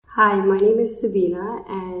Hi, my name is Sabina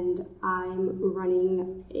and I'm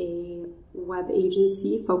running a web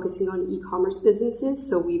agency focusing on e-commerce businesses.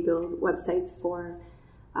 So we build websites for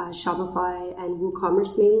Shopify and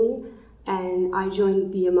WooCommerce mainly. And I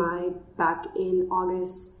joined BMI back in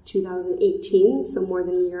August 2018, so more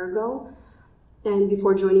than a year ago. And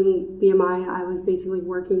before joining BMI, I was basically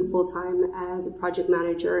working full-time as a project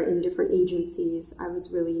manager in different agencies. I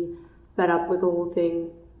was really fed up with the whole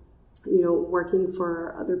thing, working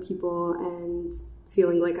for other people and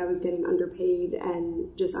feeling like I was getting underpaid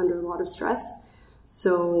and just under a lot of stress.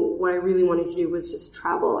 So what I really wanted to do was just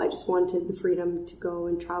travel. I just wanted the freedom to go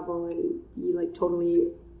and travel and be totally,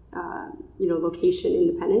 location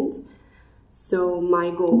independent. So my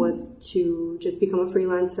goal was to just become a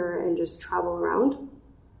freelancer and just travel around.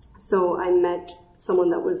 So I met someone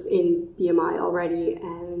that was in BMI already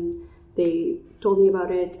and they told me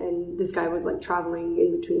about it, and this guy was traveling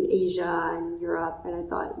in between Asia and Europe, and I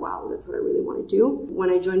thought, wow, that's what I really want to do. When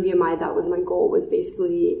I joined BMI, that was my goal, was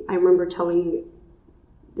basically, I remember telling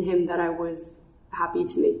him that I was happy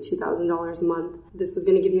to make $2,000 a month. This was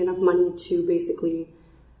going to give me enough money to basically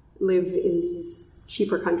live in these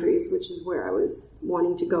cheaper countries, which is where I was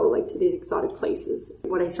wanting to go, to these exotic places.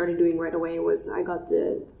 What I started doing right away was I got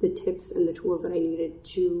the tips and the tools that I needed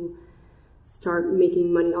to start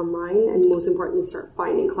making money online, and most importantly start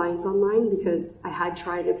finding clients online, because I had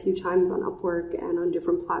tried a few times on Upwork and on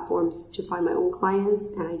different platforms to find my own clients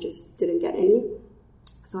and I just didn't get any.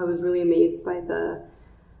 So I was really amazed by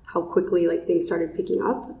how quickly things started picking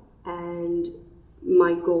up. And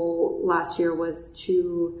my goal last year was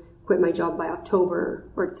to quit my job by October,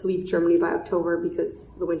 or to leave Germany by October, because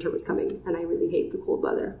the winter was coming and I really hate the cold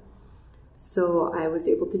weather. So I was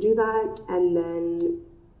able to do that, and then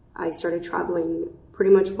I started traveling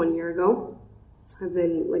pretty much 1 year ago. I've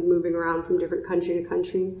been moving around from different country to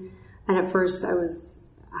country. And at first I was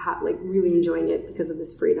really enjoying it because of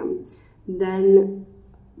this freedom. Then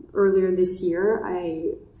earlier this year, I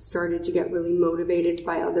started to get really motivated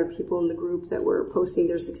by other people in the group that were posting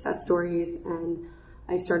their success stories. And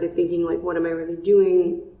I started thinking, what am I really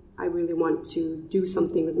doing? I really want to do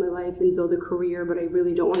something with my life and build a career, but I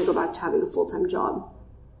really don't want to go back to having a full-time job.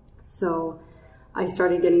 So I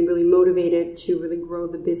started getting really motivated to really grow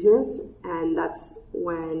the business, and that's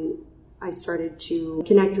when I started to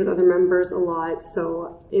connect with other members a lot.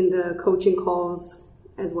 So in the coaching calls,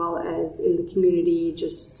 as well as in the community,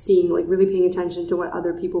 just seeing, really paying attention to what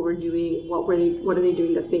other people were doing, what are they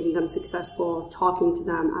doing that's making them successful, talking to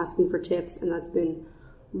them, asking for tips, and that's been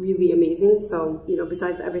really amazing. So,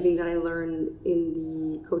 besides everything that I learned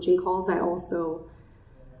in the coaching calls, I also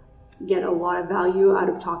get a lot of value out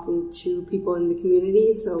of talking to people in the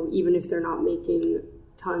community. So even if they're not making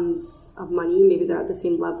tons of money, maybe they're at the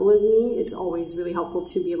same level as me, it's always really helpful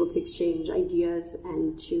to be able to exchange ideas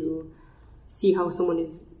and to see how someone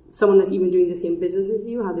that's even doing the same business as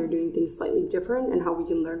you, how they're doing things slightly different, and how we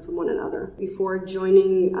can learn from one another. Before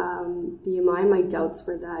joining BMI, my doubts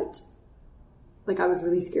were that I was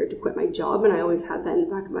really scared to quit my job, and I always had that in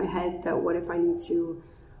the back of my head, that what if I need to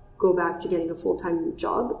go back to getting a full-time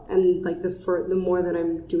job? And the more that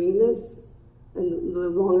I'm doing this and the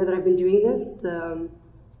longer that I've been doing this, the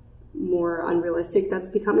more unrealistic that's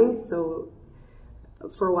becoming. So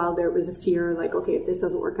for a while there was a fear, okay, if this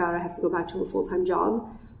doesn't work out, I have to go back to a full-time job.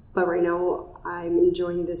 But right now I'm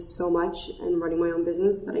enjoying this so much and running my own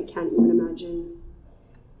business that I can't even imagine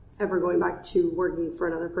ever going back to working for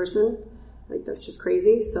another person. That's just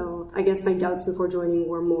crazy. So I guess my doubts before joining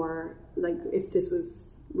were more if this was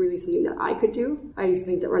really something that I could do. I used to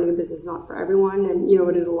think that running a business is not for everyone, and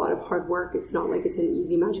it is a lot of hard work. It's not it's an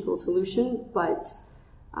easy magical solution, but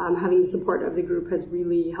having the support of the group has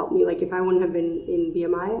really helped me. If I wouldn't have been in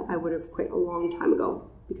BMI, I would have quit a long time ago,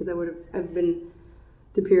 because I've been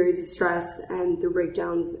through periods of stress and through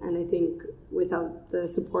breakdowns, and I think without the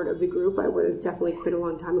support of the group, I would have definitely quit a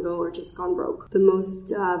long time ago or just gone broke. The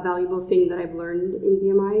most valuable thing that I've learned in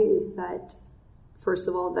BMI is that, first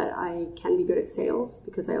of all, that I can be good at sales,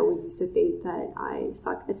 because I always used to think that I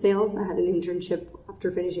suck at sales. I had an internship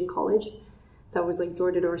after finishing college that was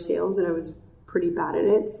door-to-door sales, and I was pretty bad at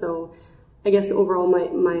it. So I guess overall my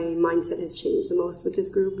mindset has changed the most with this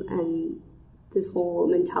group, and this whole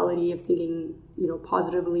mentality of thinking,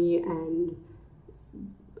 positively, and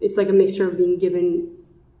it's a mixture of being given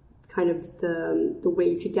kind of the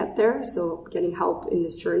way to get there. So getting help in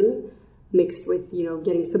this journey, mixed with,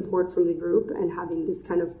 getting support from the group and having this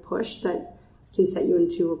kind of push that can set you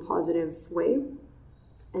into a positive way.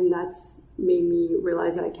 And that's made me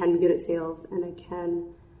realize that I can be good at sales and I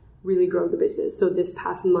can really grow the business. So this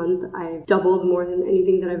past month, I've doubled more than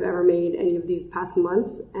anything that I've ever made any of these past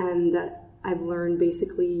months. And that I've learned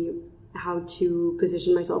basically how to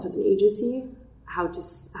position myself as an agency, how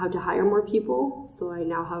to hire more people. So I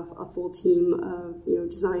now have a full team of,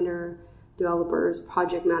 designer, developers,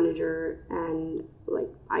 project manager, and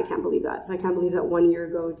I can't believe that. So I can't believe that 1 year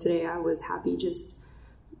ago today I would have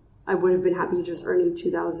been happy just earning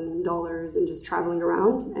 $2,000 and just traveling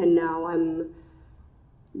around. And now I'm,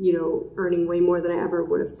 earning way more than I ever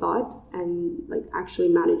would have thought, and actually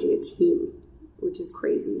managing a team, which is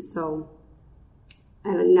crazy. So,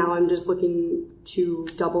 and now I'm just looking to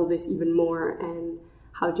double this even more, and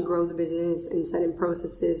how to grow the business and set in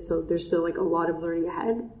processes. So there's still a lot of learning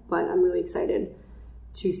ahead, but I'm really excited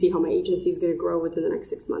to see how my agency is going to grow within the next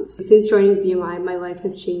 6 months. Since joining BMI, my life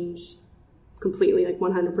has changed completely,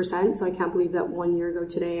 100%. So I can't believe that 1 year ago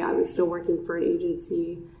today, I was still working for an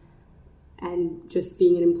agency and just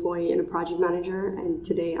being an employee and a project manager. And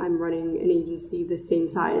today I'm running an agency the same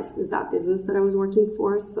size as that business that I was working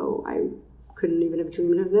for. So I couldn't even have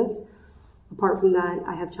dreamed of this. Apart from that,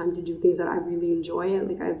 I have time to do things that I really enjoy.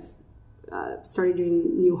 I've started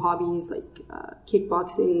doing new hobbies like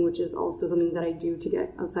kickboxing, which is also something that I do to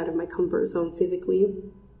get outside of my comfort zone physically,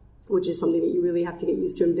 which is something that you really have to get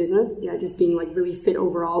used to in business. Yeah, just being really fit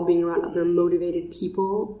overall, being around other motivated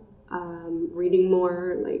people, reading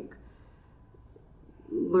more,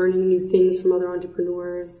 learning new things from other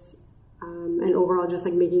entrepreneurs, and overall just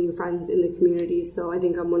making new friends in the community. So I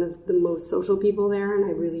think I'm one of the most social people there, and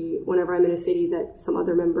whenever I'm in a city that some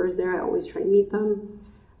other members there, I always try to meet them.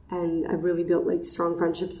 And I've really built strong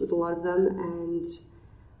friendships with a lot of them, and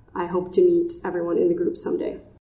I hope to meet everyone in the group someday.